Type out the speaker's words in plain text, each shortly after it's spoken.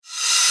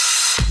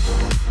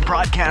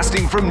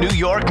Broadcasting from New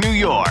York, New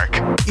York.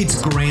 It's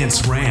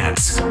Grant's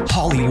Rants,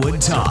 Hollywood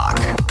Talk.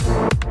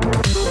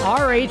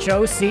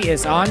 RHOC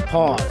is on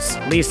pause.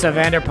 Lisa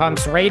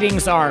Vanderpump's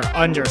ratings are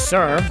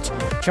underserved.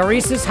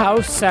 Teresa's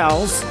house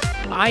sells.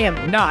 I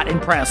am not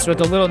impressed with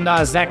the Lil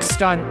Nas X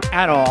stunt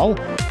at all.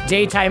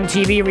 Daytime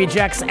TV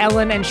rejects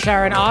Ellen and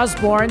Sharon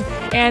Osbourne.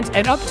 And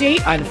an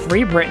update on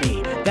Free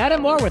Britney. That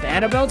and more with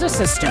Annabelle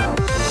DeSisto.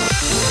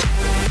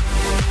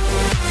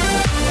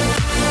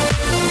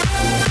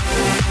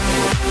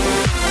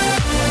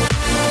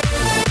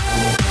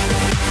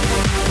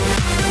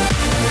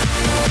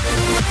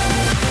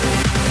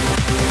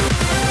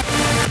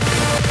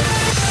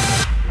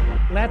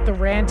 Let the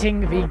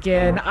ranting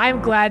begin.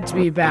 I'm glad to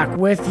be back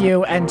with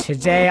you, and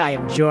today I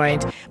am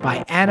joined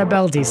by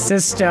Annabelle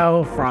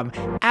DeSisto from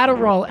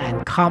Adderall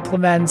and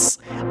Compliments,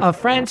 a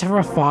friend from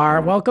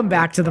afar. Welcome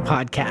back to the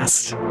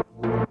podcast.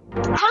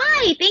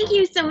 Hi, thank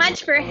you so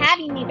much for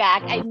having me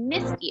back. I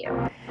missed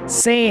you.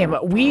 Same.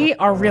 We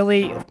are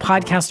really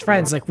podcast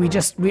friends. Like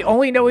we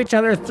only know each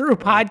other through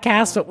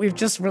podcasts, but we've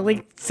just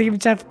really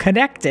seemed to have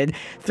connected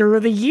through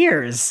the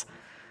years.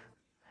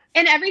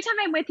 And every time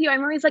I'm with you,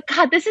 I'm always like,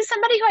 God, this is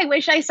somebody who I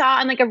wish I saw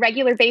on like a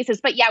regular basis.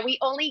 But yeah, we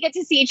only get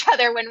to see each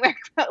other when we're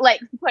like,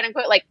 quote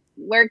unquote, like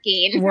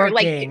working or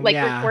like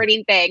yeah.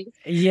 recording things.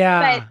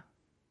 Yeah. But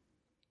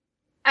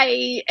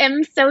I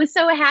am so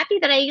happy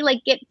that I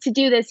like get to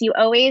do this. You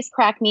always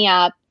crack me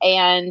up.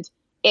 And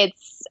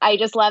I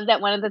just love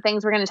that one of the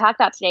things we're going to talk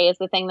about today is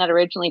the thing that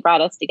originally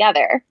brought us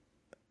together.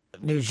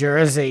 New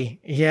Jersey.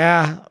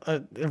 Yeah.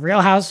 The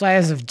Real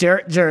Housewives of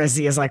Dirt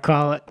Jersey, as I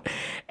call it.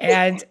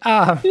 And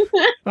am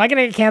I going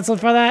to get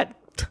canceled for that?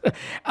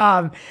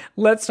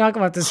 Let's talk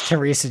about this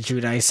Teresa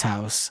Giudice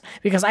house.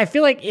 Because I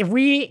feel like if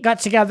we got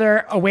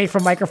together away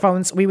from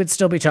microphones, we would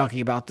still be talking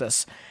about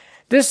this.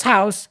 This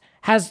house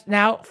has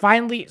now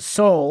finally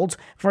sold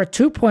for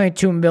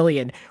 $2.2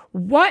 million.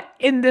 What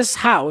in this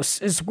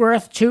house is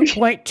worth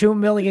 $2.2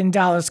 million?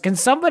 Can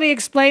somebody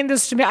explain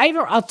this to me?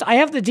 I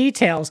have the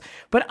details,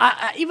 but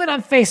even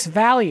on face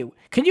value,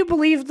 can you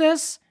believe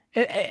this?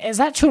 Is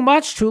that too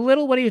much, too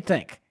little? What do you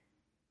think?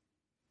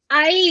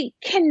 I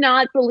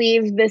cannot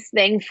believe this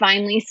thing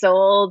finally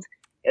sold.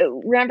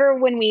 Remember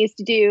when we used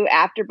to do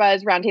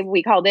AfterBuzz Roundtable?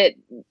 We called it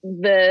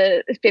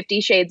the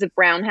 50 Shades of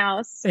Brown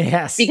house.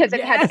 Yes, because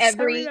it had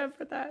every. I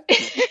remember that.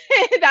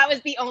 That was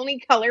the only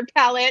color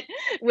palette,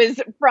 was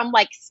from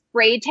like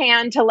spray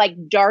tan to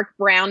like dark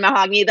brown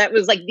mahogany. That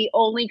was like the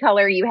only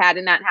color you had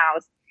in that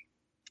house.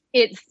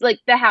 It's like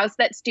the house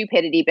that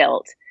stupidity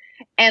built.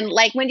 And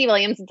like Wendy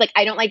Williams, it's like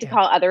I don't like to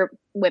call other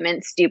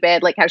women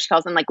stupid, like how she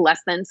calls them like less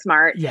than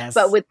smart. Yes,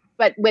 but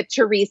with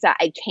Teresa,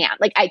 I can't.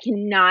 Like I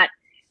cannot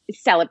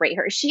celebrate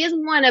her. She is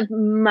one of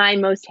my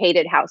most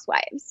hated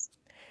housewives.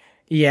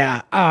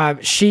 Yeah,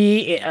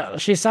 she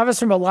suffers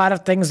from a lot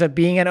of things that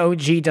being an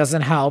OG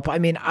doesn't help. I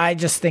mean, I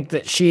just think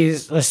that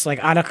she's just like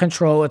out of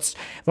control. It's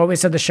what we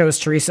said. The show is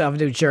Teresa of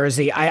New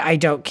Jersey. I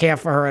don't care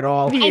for her at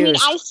all. I mean,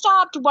 I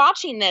stopped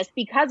watching this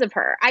because of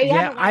her.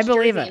 I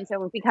believe it. And so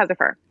it was because of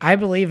her. I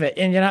believe it,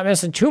 and you're not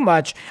missing too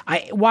much.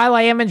 While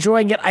I am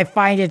enjoying it, I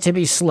find it to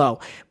be slow.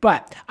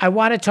 But I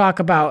want to talk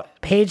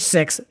about page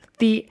 6,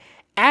 the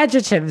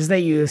adjectives they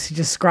use to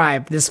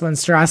describe this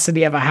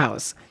monstrosity of a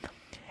house: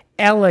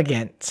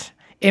 elegant,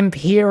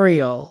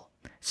 imperial,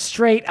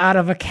 straight out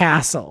of a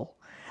castle.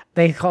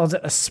 They called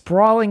it a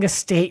sprawling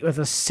estate with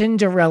a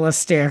Cinderella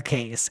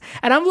staircase.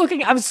 And I'm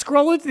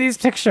scrolling through these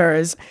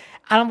pictures,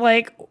 and I'm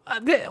like,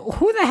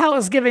 who the hell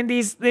is giving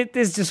these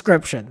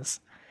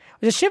descriptions?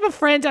 Does she have a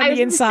friend on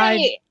the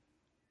inside?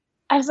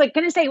 I was like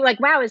going to say,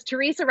 like, wow, is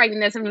Teresa writing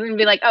this? And I'm going to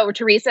be like, oh,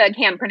 Teresa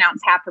can't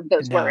pronounce half of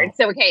those words.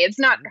 So, okay, it's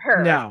not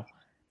her. No.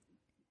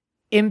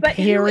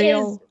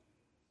 Imperial.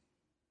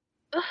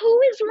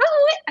 Who is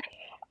wrong?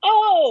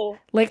 Oh,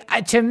 like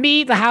to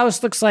me, the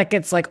house looks like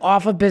it's like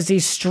off a busy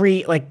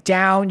street, like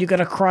down. You got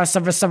to cross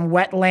over some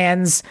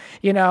wetlands,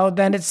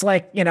 Then it's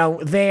like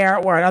there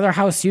where another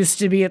house used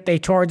to be. They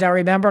tore down.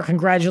 Remember?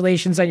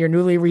 Congratulations on your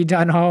newly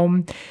redone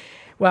home.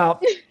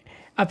 Well,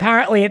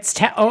 apparently it's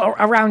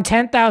around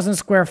 10,000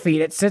 square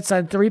feet. It sits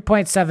on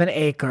 3.7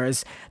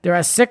 acres. There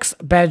are 6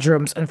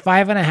 bedrooms and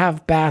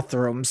 5.5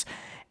 bathrooms.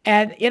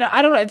 And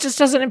I don't know. It just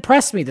doesn't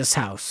impress me. This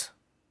house.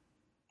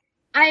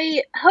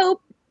 I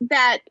hope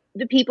that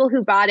the people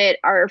who bought it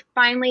are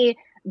finally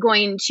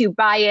going to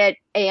buy it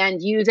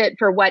and use it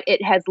for what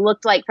it has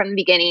looked like from the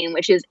beginning,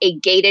 which is a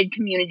gated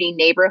community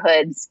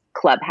neighborhoods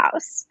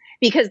clubhouse.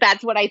 Because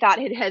that's what I thought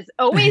it has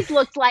always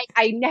looked like.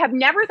 I have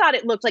never thought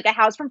it looked like a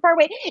house from far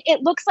away.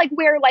 It looks like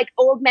where like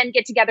old men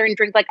get together and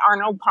drink like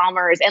Arnold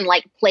Palmers and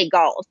like play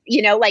golf,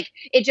 like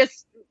it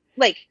just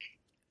like,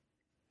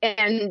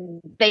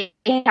 and they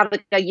have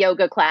like a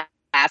yoga class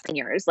in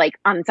yours, like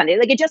on Sunday.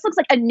 Like it just looks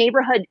like a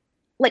neighborhood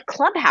like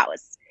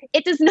clubhouse.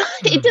 It does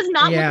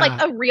not look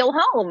like a real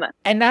home.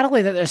 And not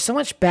only that, there's so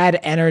much bad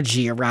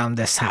energy around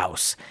this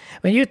house.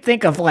 When you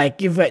think of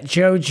like, you've got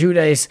Joe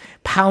Giudice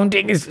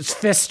pounding his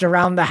fist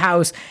around the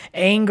house,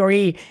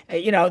 angry,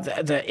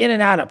 the in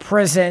and out of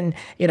prison,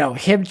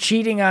 him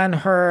cheating on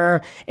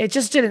her. It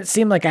just didn't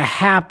seem like a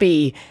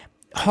happy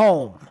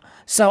home.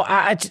 So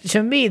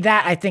to me,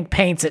 that I think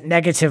paints it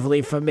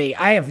negatively for me.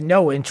 I have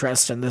no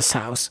interest in this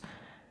house.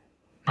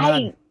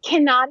 I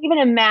cannot even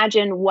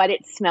imagine what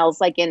it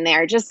smells like in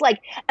there. Just like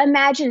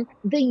imagine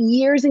the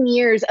years and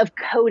years of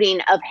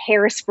coating of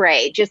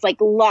hairspray, just like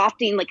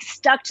lofting, like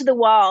stuck to the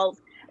walls,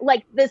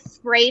 like the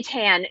spray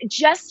tan,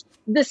 just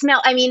the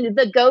smell. I mean,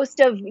 the ghost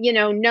of,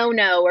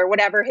 No or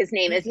whatever his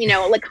name is,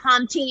 like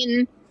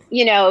haunting,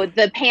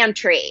 the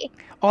pantry.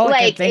 All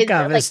I can think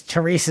of is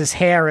Teresa's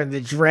hair in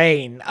the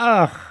drain.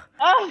 Ugh.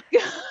 Oh,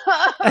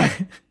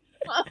 God.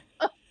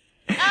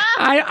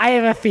 I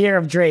have a fear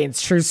of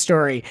drains, true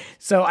story.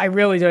 So I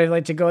really don't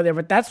like to go there,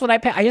 but that's what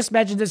I just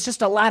imagine there's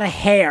just a lot of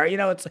hair.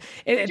 It's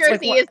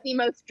Jersey is the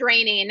most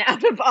draining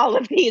out of all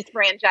of these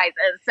franchises.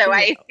 So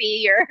I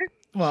see your...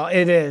 Well,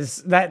 it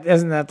is.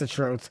 Isn't that the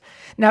truth?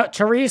 Now,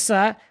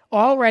 Teresa,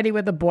 already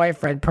with a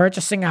boyfriend,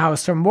 purchasing a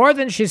house for more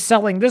than she's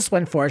selling this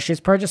one for. She's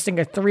purchasing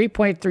a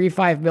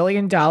 $3.35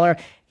 million,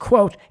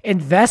 quote,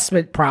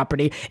 investment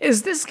property.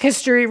 Is this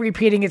history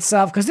repeating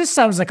itself? Because this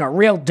sounds like a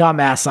real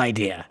dumbass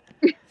idea.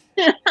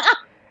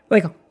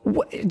 Like,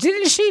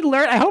 didn't she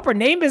learn? I hope her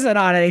name isn't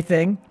on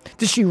anything.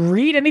 Did she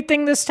read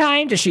anything this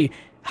time? Did she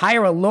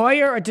hire a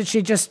lawyer, or did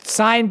she just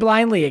sign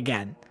blindly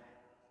again?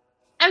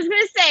 I was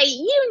going to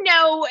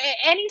say,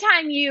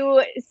 anytime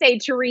you say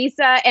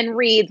Teresa and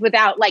reads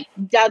without like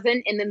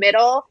doesn't in the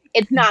middle,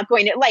 it's not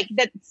going to, like,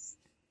 that's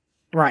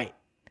right.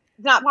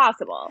 It's not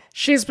possible.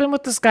 She's been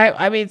with this guy.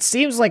 I mean, it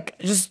seems like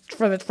just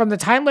from the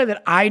timeline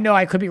that I know,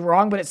 I could be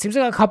wrong, but it seems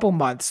like a couple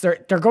months. They're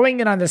going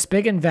in on this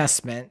big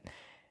investment.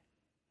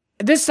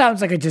 This sounds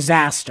like a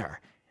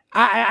disaster.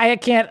 I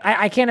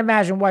can't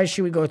imagine why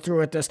she would go through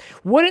with this.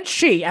 Wouldn't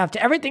she, after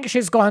everything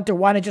she's gone through,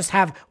 want to just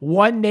have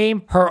one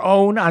name, her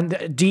own, on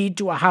the deed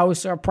to a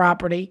house or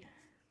property?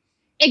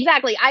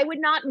 Exactly. I would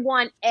not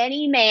want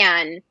any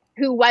man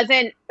who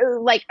wasn't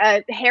like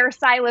a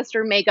hairstylist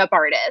or makeup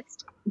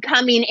artist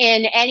coming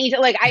in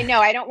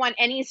I don't want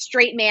any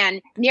straight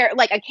man near,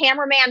 like a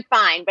cameraman,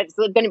 fine, but it's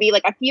going to be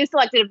like a few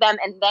selected of them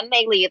and then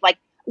they leave. Like,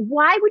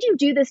 why would you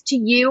do this to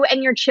you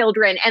and your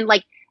children? And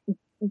like,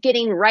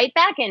 getting right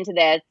back into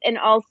this. And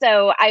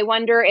also, I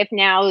wonder if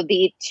now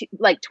the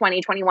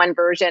 2021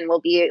 version will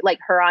be like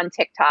her on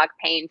TikTok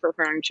paying for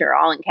furniture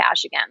all in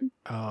cash again.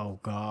 Oh,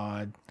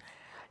 God.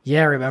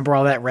 Yeah, remember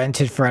all that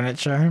rented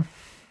furniture?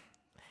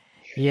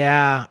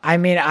 Yeah, I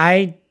mean,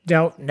 I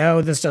don't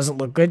know. This doesn't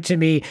look good to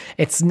me.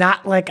 It's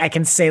not like I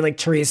can say like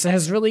Teresa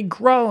has really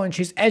grown.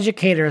 She's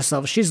educated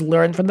herself. She's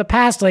learned from the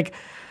past. Like,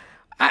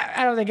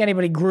 I don't think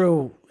anybody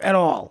grew at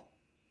all.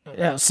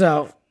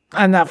 So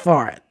I'm not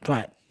for it,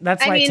 but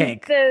that's my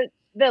take.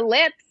 The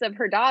lips of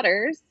her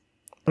daughters.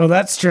 Well,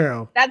 that's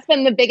true. That's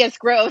been the biggest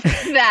growth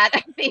that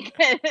I think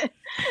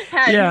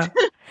has. Yeah.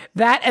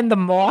 That and the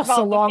moss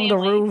along the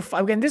roof.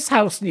 I mean, this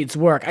house needs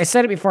work. I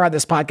said it before on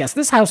this podcast.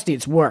 This house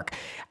needs work.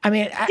 I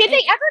mean, did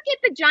they ever get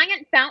the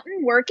giant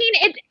fountain working?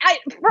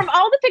 From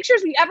all the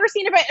pictures we've ever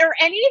seen of it, or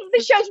any of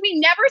the shows, we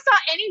never saw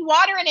any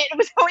water in it. It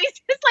was always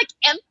just like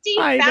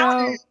empty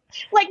fountain.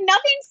 Like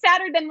nothing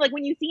sadder than like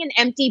when you see an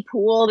empty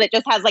pool that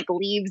just has like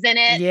leaves in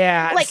it.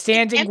 Yeah, like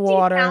standing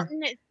water.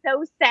 Fountain is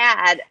so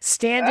sad.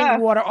 Standing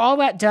water. All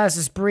that does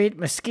is breed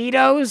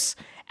mosquitoes.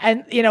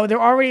 And,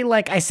 they're already,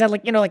 like I said,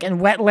 like in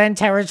wetland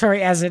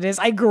territory as it is.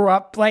 I grew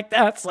up like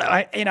that. So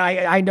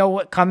I know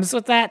what comes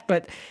with that.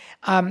 But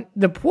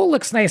the pool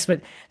looks nice.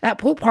 But that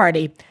pool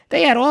party,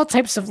 they had all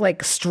types of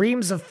like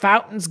streams of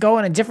fountains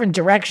going in different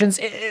directions.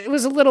 It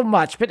was a little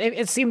much, but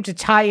it seemed to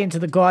tie into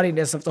the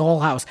gaudiness of the whole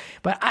house.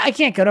 But I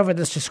can't get over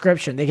this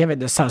description they give it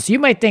this house. You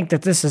might think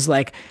that this is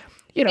like,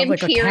 Imperial.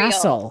 like a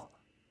castle.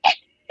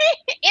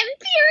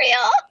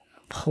 Imperial.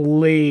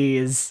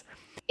 Please.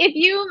 If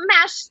you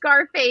mash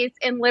Scarface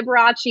and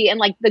Liberace and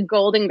like the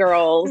Golden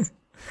Girls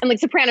and like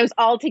Sopranos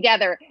all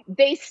together,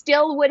 they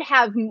still would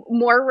have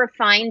more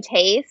refined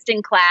taste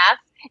and class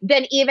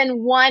than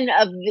even one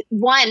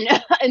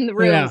in the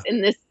rooms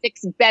in this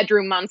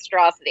 6-bedroom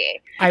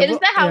monstrosity. It is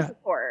the House of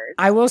Horrors.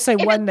 I will say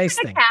one nice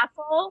thing.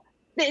 Castle.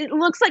 It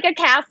looks like a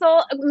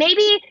castle,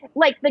 maybe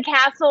like the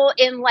castle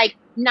in like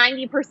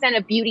 90%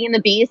 of Beauty and the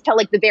Beast till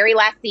like the very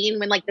last scene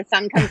when like the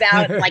sun comes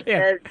out and like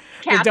the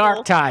castle the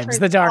dark times,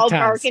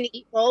 dark and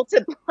evil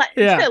to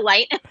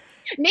light.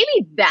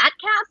 Maybe that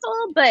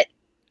castle, but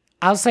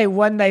I'll say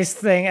one nice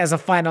thing as a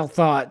final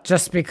thought,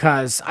 just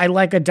because I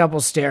like a double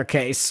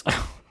staircase.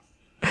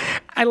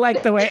 I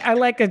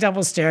like a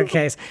double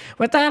staircase.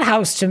 But that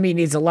house to me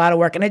needs a lot of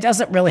work, and it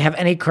doesn't really have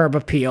any curb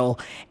appeal.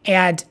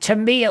 And to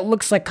me, it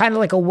looks like kind of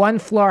like a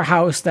 1-floor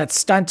house that's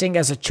stunting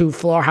as a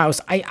 2-floor house.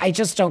 I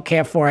just don't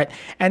care for it.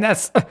 And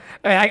that's,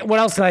 what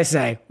else can I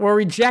say? We're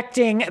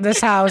rejecting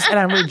this house, and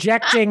I'm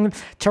rejecting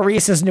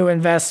Teresa's new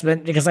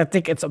investment because I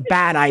think it's a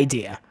bad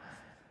idea.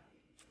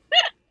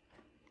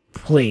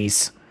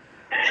 please.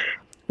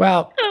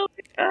 Well, Oh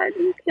my God.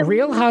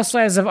 Real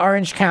Housewives of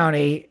Orange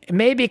County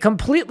may be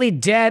completely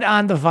dead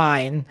on the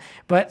vine,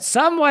 but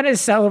someone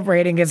is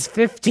celebrating its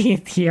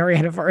 15th year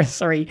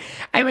anniversary.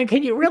 I mean,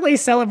 can you really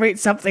celebrate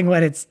something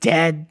when it's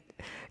dead?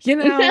 You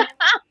know?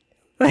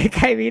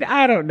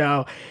 I don't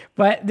know.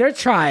 But they're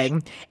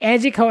trying.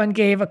 Andy Cohen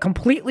gave a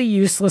completely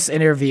useless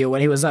interview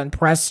when he was on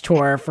press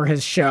tour for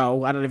his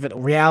show. I don't know if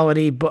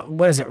Reality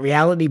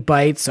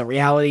Bites or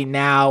Reality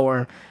Now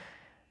or...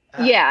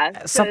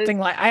 something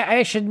like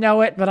I should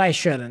know it, but I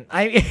shouldn't.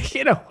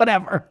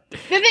 Whatever. The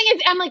thing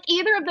is, I'm like,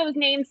 either of those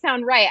names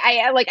sound right.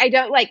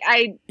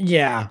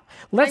 Yeah.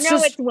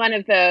 It's one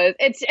of those.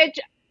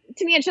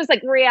 To me, it's just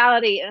like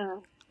reality.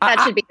 That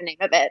should be the name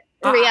of it.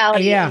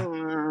 Reality. Yeah.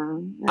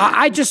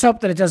 I just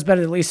hope that it does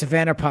better than Lisa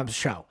Vanderpump's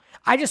show.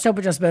 I just hope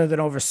it does better than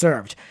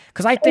Overserved,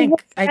 because I think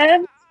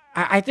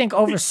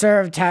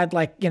Overserved had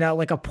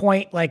a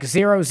point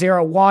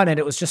 001, and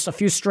it was just a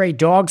few stray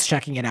dogs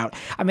checking it out.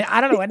 I mean,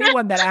 I don't know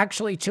anyone that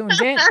actually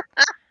tuned in.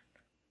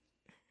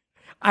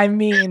 I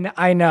mean,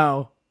 I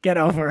know. Get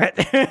over it.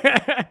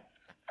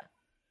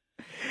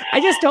 I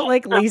just don't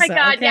like Lisa. Oh my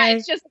God, okay? yeah,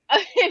 it's just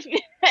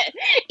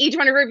each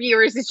one of her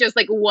viewers is just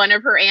like one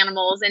of her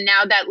animals, and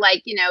now that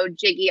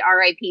Jiggy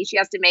R.I.P. she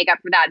has to make up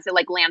for that. So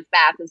Lance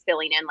Bass is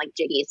filling in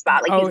Jiggy's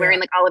spot. He's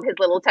wearing all of his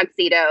little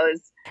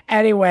tuxedos.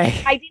 Anyway,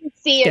 I didn't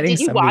see it. Did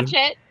you watch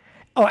it?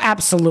 Oh,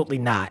 absolutely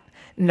not.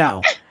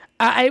 No.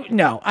 I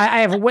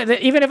have,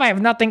 even if I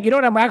have nothing,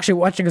 what I'm actually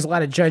watching is a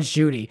lot of Judge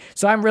Judy.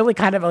 So I'm really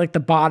kind of at the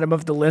bottom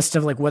of the list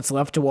of what's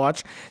left to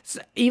watch. So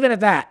even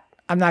at that,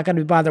 I'm not going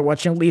to be bothered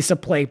watching Lisa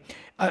play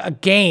a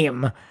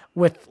game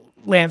with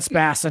Lance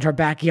Bass in her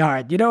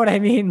backyard. You know what I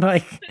mean?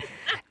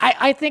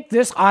 I think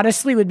this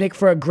honestly would make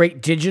for a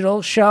great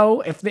digital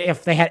show if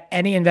they had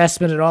any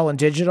investment at all in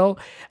digital.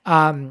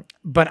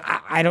 But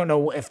I don't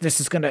know if this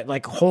is going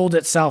to hold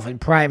itself in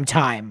prime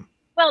time.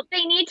 Well,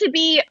 they need to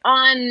be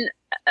on,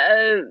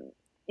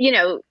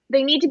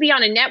 they need to be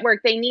on a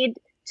network. They need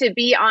to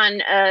be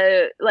on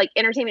a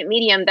entertainment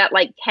medium that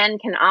Ken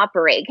can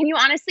operate. Can you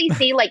honestly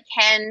see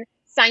Ken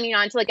signing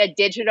on to a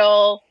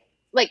digital,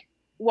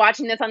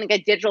 watching this on a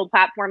digital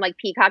platform like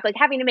Peacock,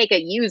 having to make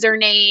a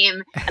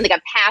username and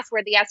a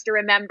password he has to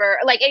remember.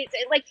 He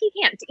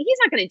can't. He's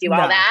not going to do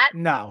all that.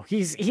 No,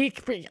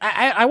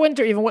 I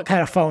wonder even what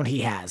kind of phone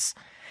he has.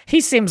 He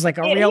seems like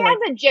he has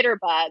a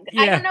jitterbug.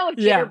 Yeah, I don't know if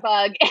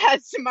jitterbug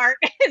has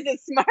a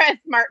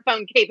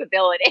smartphone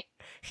capability.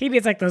 He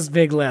needs those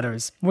big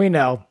letters. We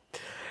know.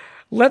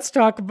 Let's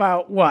talk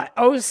about what?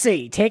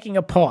 OC, taking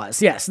a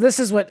pause. Yes, this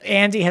is what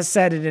Andy has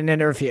said in an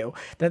interview.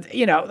 That,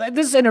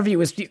 this interview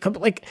is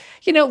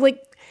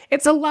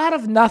it's a lot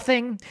of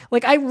nothing.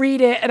 I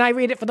read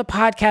it for the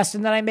podcast,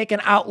 and then I make an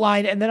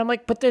outline, and then I'm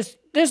like, but there's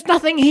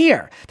nothing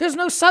here. There's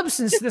no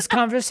substance to this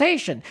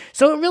conversation.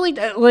 So it really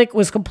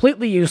was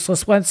completely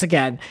useless once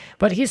again.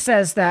 But he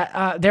says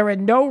that they're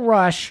in no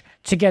rush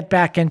to get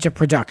back into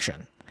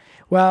production.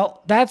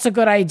 Well, that's a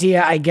good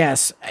idea, I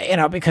guess,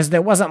 because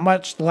there wasn't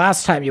much the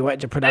last time you went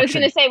into production. I was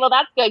going to say, well,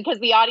 that's good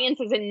because the audience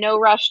is in no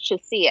rush to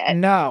see it.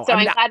 No. So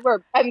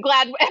I'm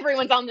glad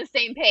everyone's on the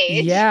same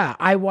page. Yeah,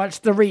 I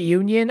watched the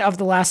reunion of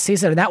the last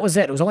season, and that was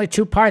it. It was only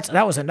 2 parts, and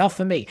that was enough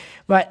for me.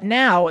 But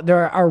now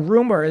there are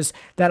rumors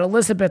that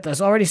Elizabeth has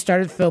already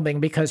started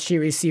filming because she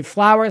received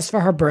flowers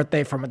for her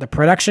birthday from the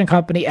production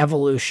company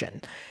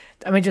Evolution.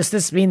 I mean, does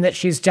this mean that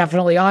she's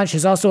definitely on?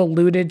 She's also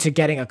alluded to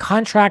getting a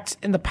contract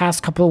in the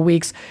past couple of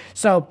weeks.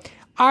 So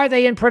are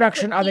they in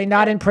production? Are they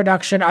not in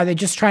production? Are they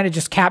just trying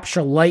to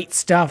capture light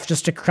stuff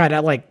just to try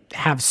to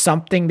have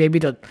something maybe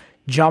to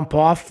jump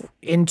off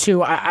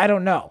into? I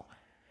don't know.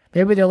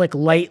 Maybe they're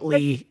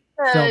lightly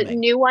filming.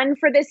 New one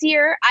for this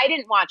year. I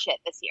didn't watch it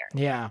this year.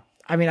 Yeah.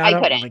 I mean, I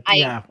couldn't.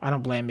 I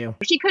don't blame you.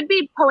 She could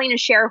be pulling a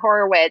Cher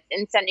Horowitz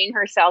and sending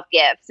herself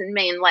gifts and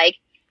being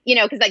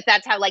because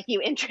that's how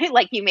you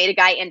made a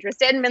guy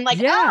interested and been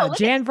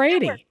Jan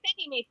Brady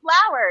sending me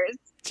flowers.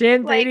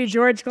 Jan Brady,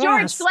 George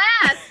Glass. George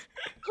Glass,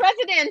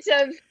 president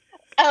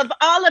of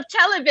all of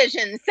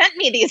television, sent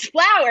me these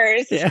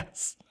flowers.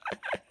 Yes,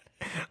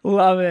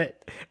 love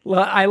it.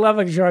 I love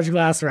a George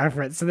Glass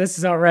reference. So this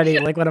is already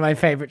one of my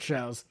favorite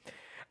shows.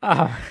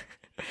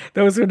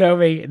 Those who know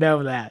me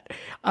know that.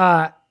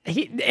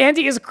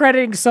 Andy is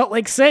crediting Salt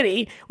Lake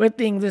City with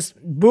being this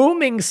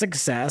booming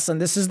success,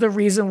 and this is the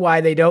reason why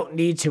they don't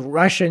need to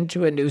rush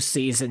into a new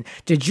season.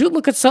 Did you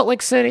look at Salt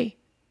Lake City?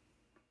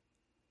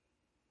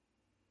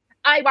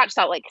 I watched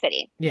Salt Lake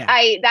City. Yeah.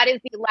 That is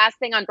the last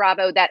thing on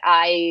Bravo that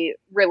I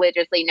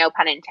religiously, no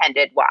pun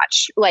intended,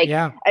 watch.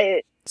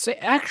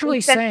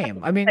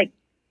 Same. I mean,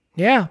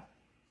 yeah.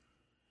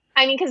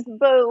 I mean, because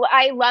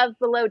I love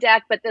Below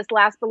Deck, but this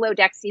last Below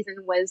Deck season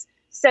was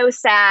so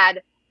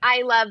sad.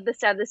 I love the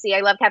Stud of the Sea. I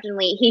love Captain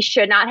Lee. He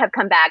should not have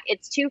come back.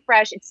 It's too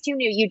fresh. It's too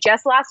new. You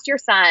just lost your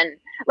son.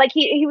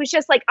 He was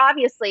just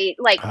obviously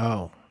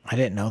oh, I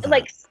didn't know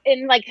that.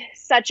 In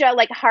such a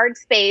hard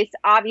space,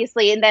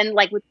 obviously, and then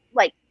with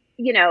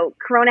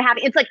Corona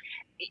happening. It's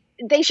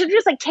they should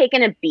have just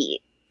taken a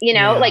beat,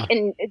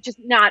 and just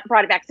not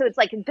brought it back. So it's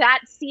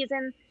that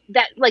season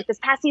that like this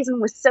past season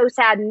was so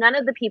sad. None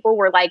of the people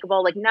were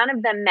likable. Like none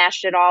of them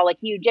meshed at all. Like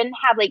you didn't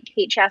have like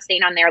Kate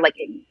Chastain on there. Like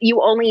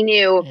you only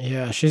knew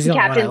she's the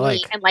Captain only one I Lee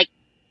like. and like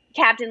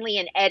Captain Lee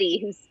and Eddie,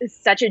 who's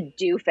such a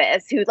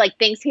doofus, who like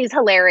thinks he's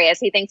hilarious.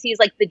 He thinks he's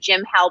like the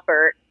Jim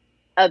Halpert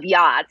of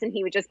yachts, and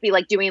he would just be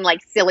like doing like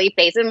silly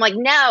faces. I'm like,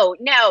 no,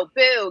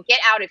 boo, get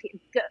out of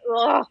here.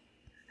 Ugh.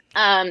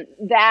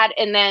 That,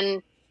 and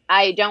then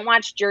I don't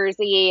watch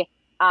Jersey.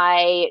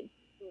 I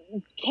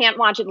can't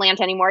watch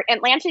Atlanta anymore.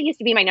 Atlanta used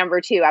to be my number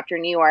 2 after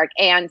New York,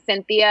 and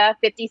Cynthia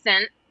 50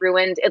 Cent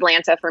ruined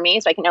Atlanta for me,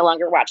 so I can no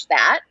longer watch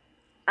that.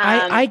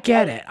 I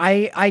get it.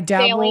 I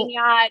dabble. Sailing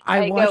yacht.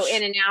 I go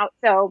in and out.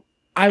 So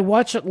I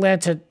watch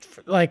Atlanta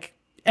like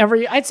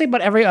I'd say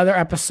about every other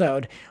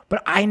episode,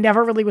 but I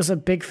never really was a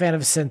big fan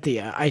of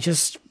Cynthia. I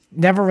just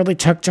never really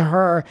took to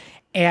her,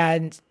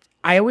 and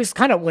I always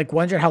kind of like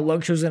wondered how long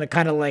she was going to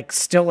kind of like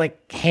still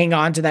like hang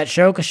on to that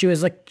show, because she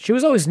was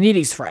always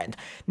Needy's friend.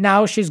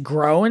 Now she's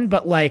grown,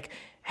 but like,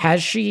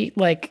 has she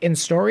like in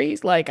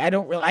stories? Like I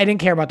didn't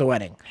care about the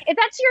wedding. If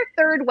that's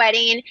your 3rd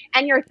wedding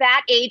and you're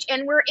that age,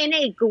 and we're in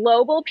a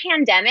global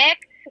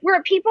pandemic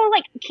where people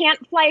like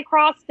can't fly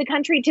across the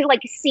country to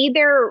like see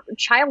their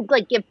child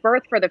like give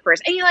birth for the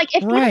first, and you're like,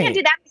 if you can't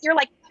do that, you're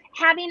like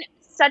having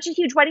such a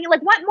huge wedding.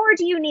 Like, what more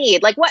do you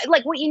need? Like,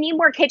 what you need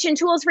more kitchen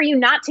tools for you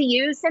not to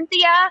use,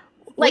 Cynthia?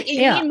 Like,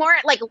 you need more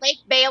like Lake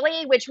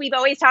Bailey, which we've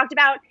always talked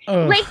about.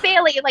 Lake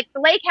Bailey, like the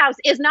lake house,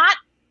 is not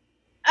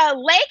a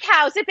lake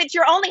house if it's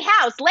your only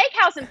house. Lake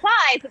house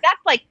implies that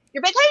that's like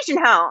your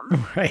vacation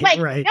home.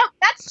 Right. No,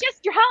 that's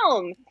just your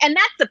home, and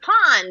that's a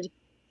pond,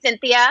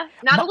 Cynthia.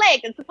 Not a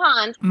lake, it's a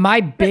pond.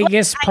 My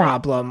biggest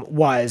problem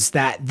was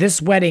that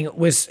this wedding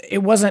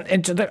wasn't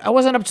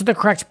up to the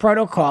correct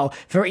protocol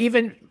for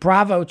even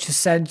Bravo to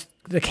send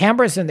the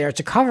cameras in there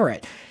to cover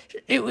it.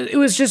 It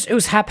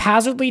was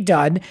haphazardly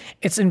done.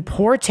 It's in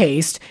poor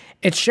taste.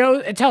 It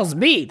tells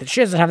me that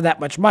she doesn't have that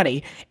much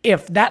money.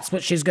 If that's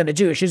what she's going to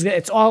do,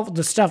 it's all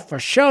the stuff for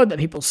show that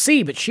people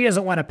see, but she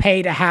doesn't want to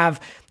pay to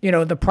have,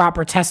 the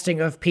proper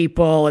testing of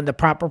people and the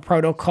proper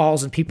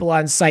protocols and people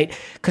on site,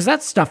 because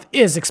that stuff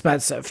is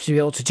expensive to be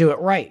able to do it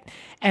right.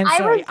 And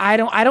I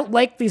don't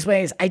like these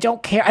weddings. I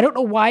don't care. I don't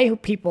know why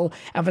people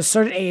of a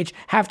certain age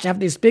have to have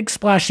these big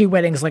splashy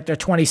weddings like they're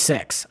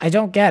 26. I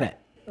don't get it.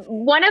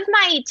 One of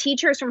my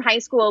teachers from high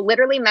school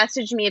literally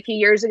messaged me a few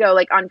years ago,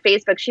 like on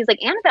Facebook. She's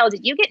like, Annabelle,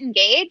 did you get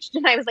engaged?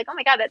 And I was like, oh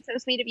my God, that's so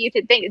sweet of you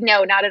to think.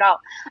 No, not at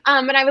all.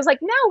 And I was like,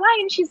 no, why?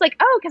 And she's like,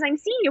 oh, because I'm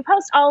seeing you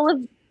post all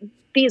of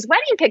these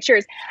wedding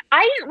pictures.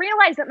 I didn't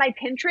realize that my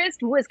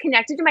Pinterest was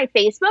connected to my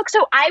Facebook.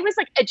 So I was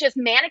like just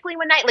manically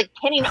one night, like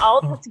pinning all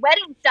of this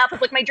wedding stuff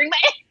of like my dream.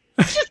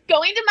 Just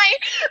going to my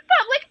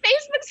public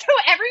Facebook so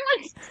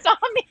everyone saw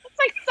me. It's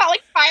like saw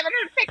like 500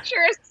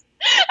 pictures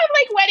of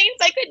like weddings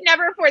I could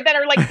never afford that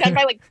are like done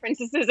by like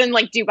princesses in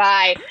like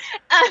Dubai.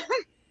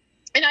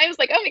 And I was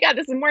like, oh my God,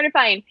 this is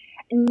mortifying.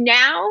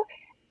 Now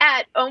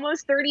at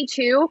almost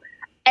 32,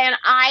 and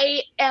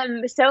I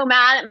am so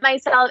mad at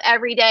myself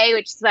every day,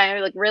 which is I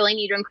like really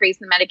need to increase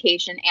the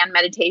medication and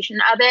meditation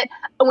of it.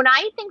 When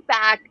I think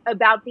back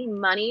about the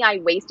money I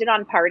wasted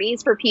on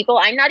parties for people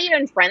I'm not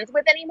even friends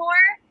with anymore,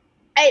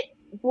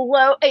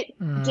 it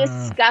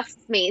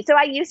disgusts me. So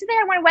I used to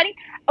think I want a wedding.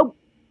 Oh,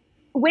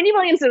 Wendy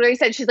Williams always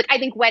said, she's like, I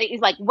think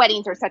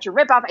weddings are such a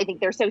ripoff. I think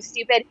they're so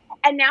stupid.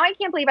 And now I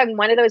can't believe I'm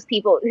one of those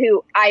people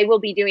who I will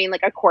be doing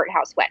like a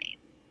courthouse wedding.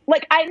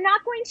 Like, I'm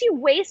not going to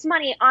waste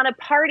money on a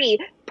party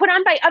put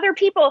on by other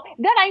people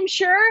that I'm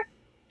sure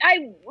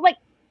I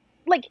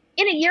like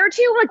in a year or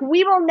two, like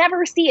we will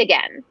never see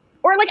again.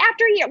 Or like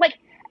after a year, like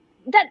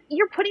that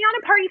you're putting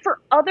on a party for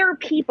other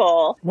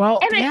people. Well,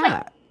 and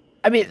yeah.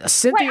 I mean,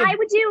 Cynthia, what I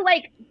would do,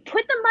 like,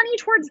 put the money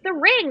towards the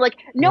ring. Like,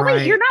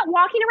 nobody, you're not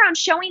walking around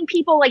showing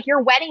people, like,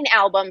 your wedding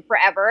album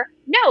forever.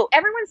 No,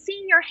 everyone's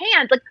seeing your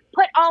hand. Like,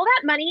 put all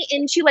that money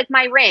into, like,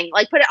 my ring.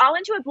 Like, put it all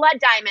into a blood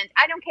diamond.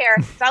 I don't care.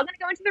 It's all going to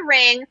go into the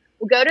ring.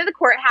 We'll go to the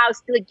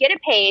courthouse, like, get a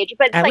page.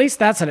 But at least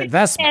that's an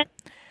investment.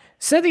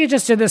 Cynthia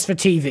just did this for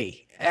TV.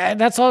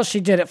 That's all she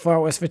did it for,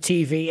 was for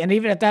TV. And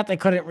even at that, they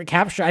couldn't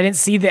recapture. I didn't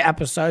see the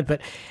episode,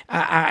 but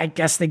I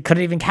guess they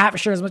couldn't even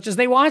capture as much as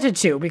they wanted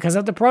to because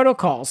of the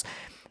protocols.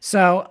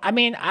 So, I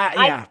mean,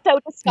 I'm so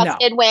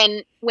disgusted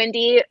when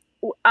Wendy,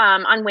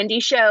 on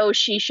Wendy's show,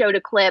 she showed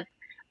a clip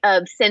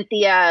of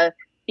Cynthia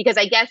because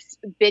I guess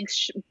big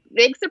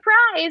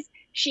surprise,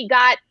 she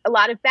got a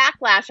lot of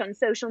backlash on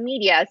social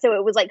media. So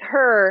it was like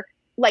her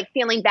like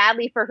feeling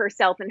badly for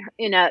herself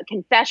in a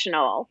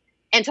confessional.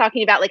 And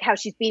talking about like how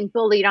she's being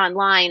bullied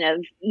online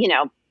of,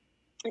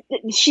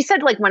 she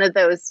said like one of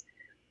those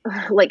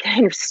like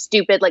kind of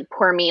stupid, like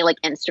poor me, like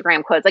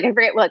Instagram quotes. Like I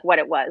forget like what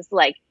it was.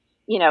 Like,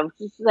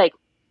 just like,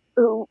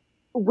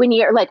 when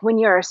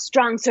you're a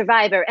strong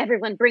survivor,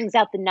 everyone brings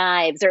out the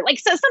knives, or like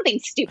so something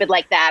stupid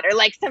like that, or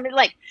like something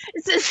like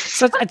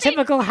such a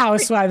typical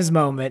housewives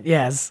moment.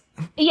 Yes.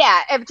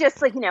 Yeah. Of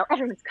just like,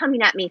 everyone's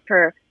coming at me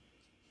for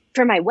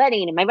my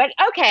wedding and my wedding.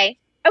 Okay.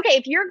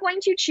 If you're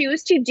going to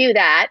choose to do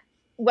that,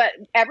 what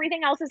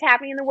everything else is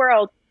happening in the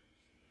world,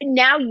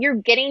 now you're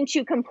getting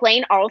to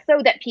complain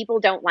also that people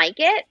don't like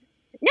it.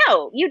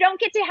 No, you don't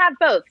get to have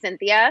both,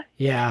 Cynthia.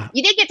 Yeah.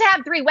 You did get to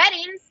have 3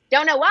 weddings.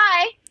 Don't know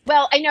why.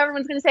 Well, I know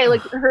everyone's going to say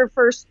like her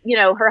first,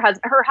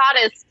 her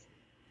hottest,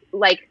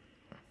 like,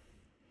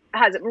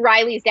 has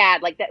Riley's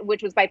dad, like that,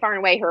 which was by far and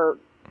away her.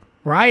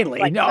 Riley.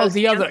 Like, no,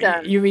 the handsome.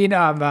 other. You mean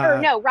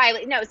no,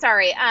 Riley. No,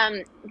 sorry.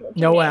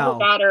 Noelle. Her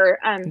daughter.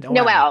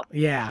 Noelle.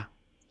 Yeah.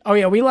 Oh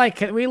yeah, we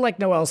like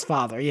Noelle's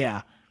father.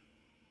 Yeah.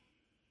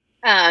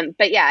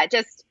 But yeah,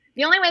 just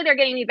the only way they're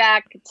getting me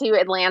back to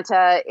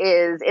Atlanta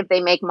is if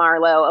they make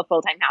Marlo a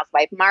full-time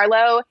housewife.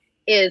 Marlo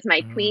is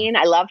my queen.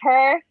 I love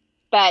her,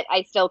 but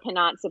I still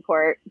cannot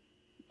support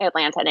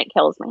Atlanta, and it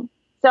kills me.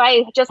 So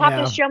I just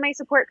have to show my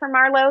support for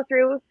Marlo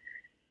through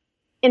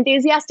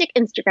enthusiastic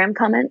Instagram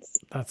comments.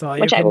 That's all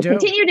you which can I will do.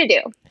 continue to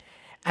do.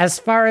 As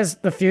far as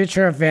the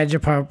future of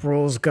Vanderpump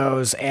Rules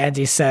goes,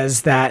 Andy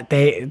says that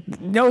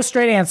no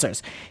straight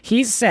answers.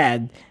 He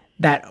said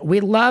that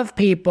we love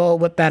people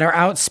that are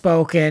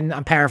outspoken,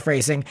 I'm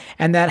paraphrasing,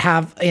 and that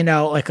have,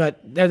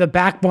 they're the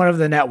backbone of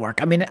the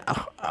network. I mean,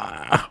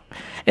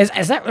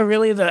 is that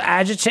really the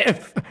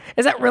adjective?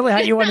 Is that really how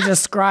you want to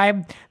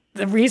describe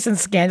the recent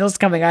scandals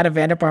coming out of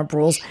Vanderpump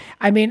Rules?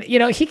 I mean,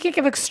 he can't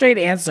give a straight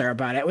answer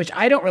about it, which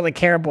I don't really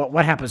care about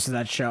what happens to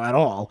that show at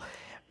all.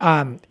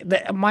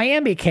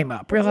 Miami came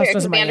up. Real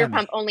Housewives of Miami.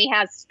 Vanderpump only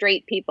has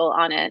straight people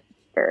on it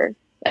for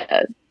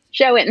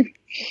showing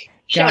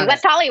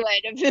West Hollywood.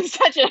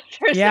 Such a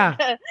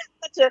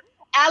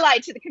ally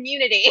to the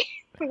community.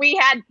 We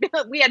had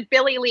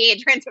Billy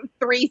Lee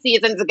 3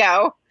 seasons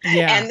ago.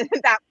 Yeah. And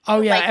that.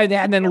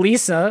 And then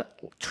Lisa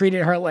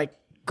treated her like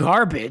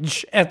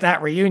garbage at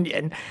that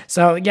reunion.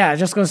 So yeah, it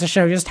just goes to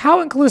show just how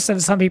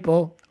inclusive some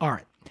people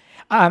aren't.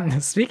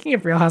 Speaking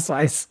of Real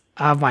Housewives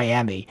of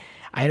Miami,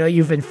 I know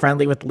you've been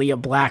friendly with Leah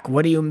Black.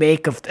 What do you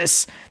make of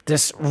this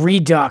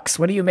redux?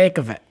 What do you make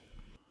of it?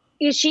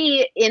 Is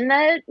she in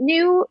the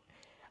new?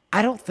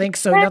 I don't think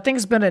so.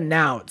 Nothing's been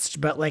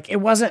announced, but like it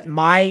wasn't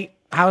my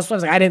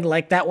Housewives. Like, I didn't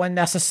like that one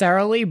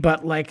necessarily,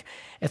 but like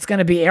it's going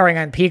to be airing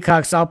on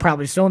Peacock, so I'll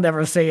probably still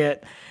never see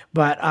it.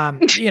 But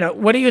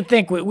what do you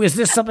think? Was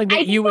this something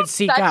that you would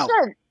seek out?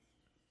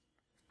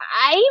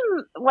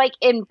 I'm like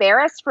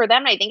embarrassed for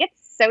them. I think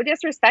it's so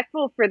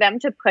disrespectful for them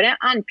to put it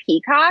on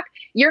Peacock.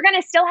 You're going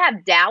to still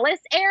have Dallas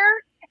air,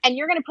 and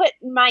you're going to put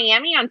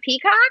Miami on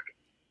Peacock?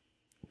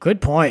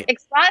 Good point.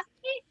 Excuse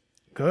me?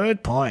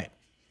 Good point.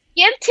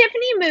 Give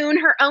Tiffany Moon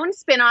her own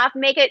spinoff.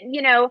 Make it,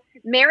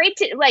 Married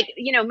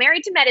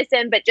to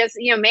Medicine, but just,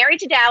 Married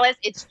to Dallas.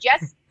 It's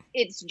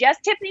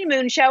just Tiffany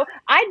Moon show.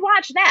 I'd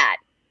watch that.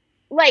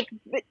 Like,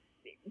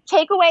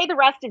 take away the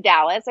rest of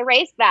Dallas,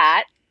 erase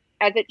that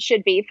as it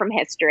should be from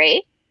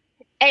history,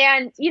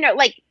 and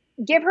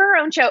give her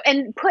own show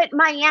and put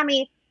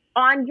Miami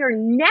on your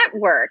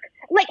network.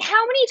 Like,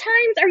 how many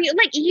times are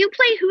you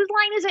play Whose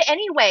Line Is It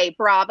Anyway?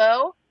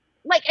 Bravo.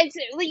 Like,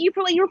 you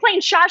were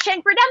playing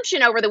Shawshank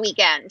Redemption over the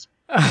weekend.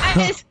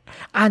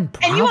 On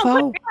Bravo? And you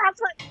won't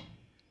put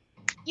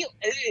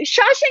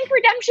Shawshank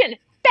Redemption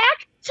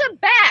back to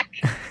back.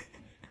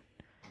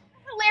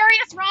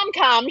 Hilarious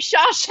rom-com,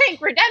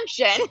 Shawshank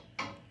Redemption.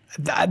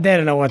 They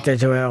don't know what they're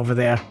doing over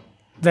there.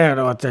 They don't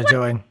know what they're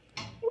doing.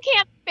 You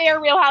can't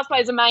spare Real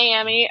Housewives of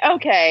Miami.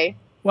 Okay.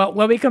 Well,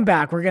 when we come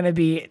back, we're going to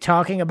be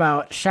talking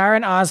about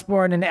Sharon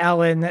Osbourne and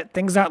Ellen.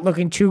 Things aren't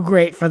looking too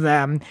great for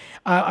them.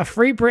 A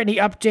Free Britney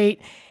update.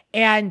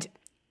 And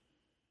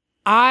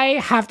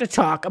I have to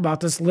talk about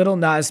this Lil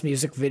Nas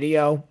music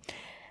video.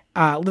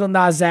 Lil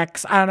Nas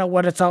X. I don't know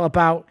what it's all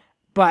about,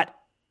 but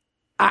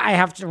I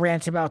have to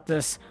rant about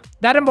this.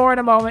 That and more in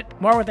a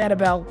moment. More with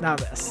Annabelle. Now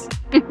this.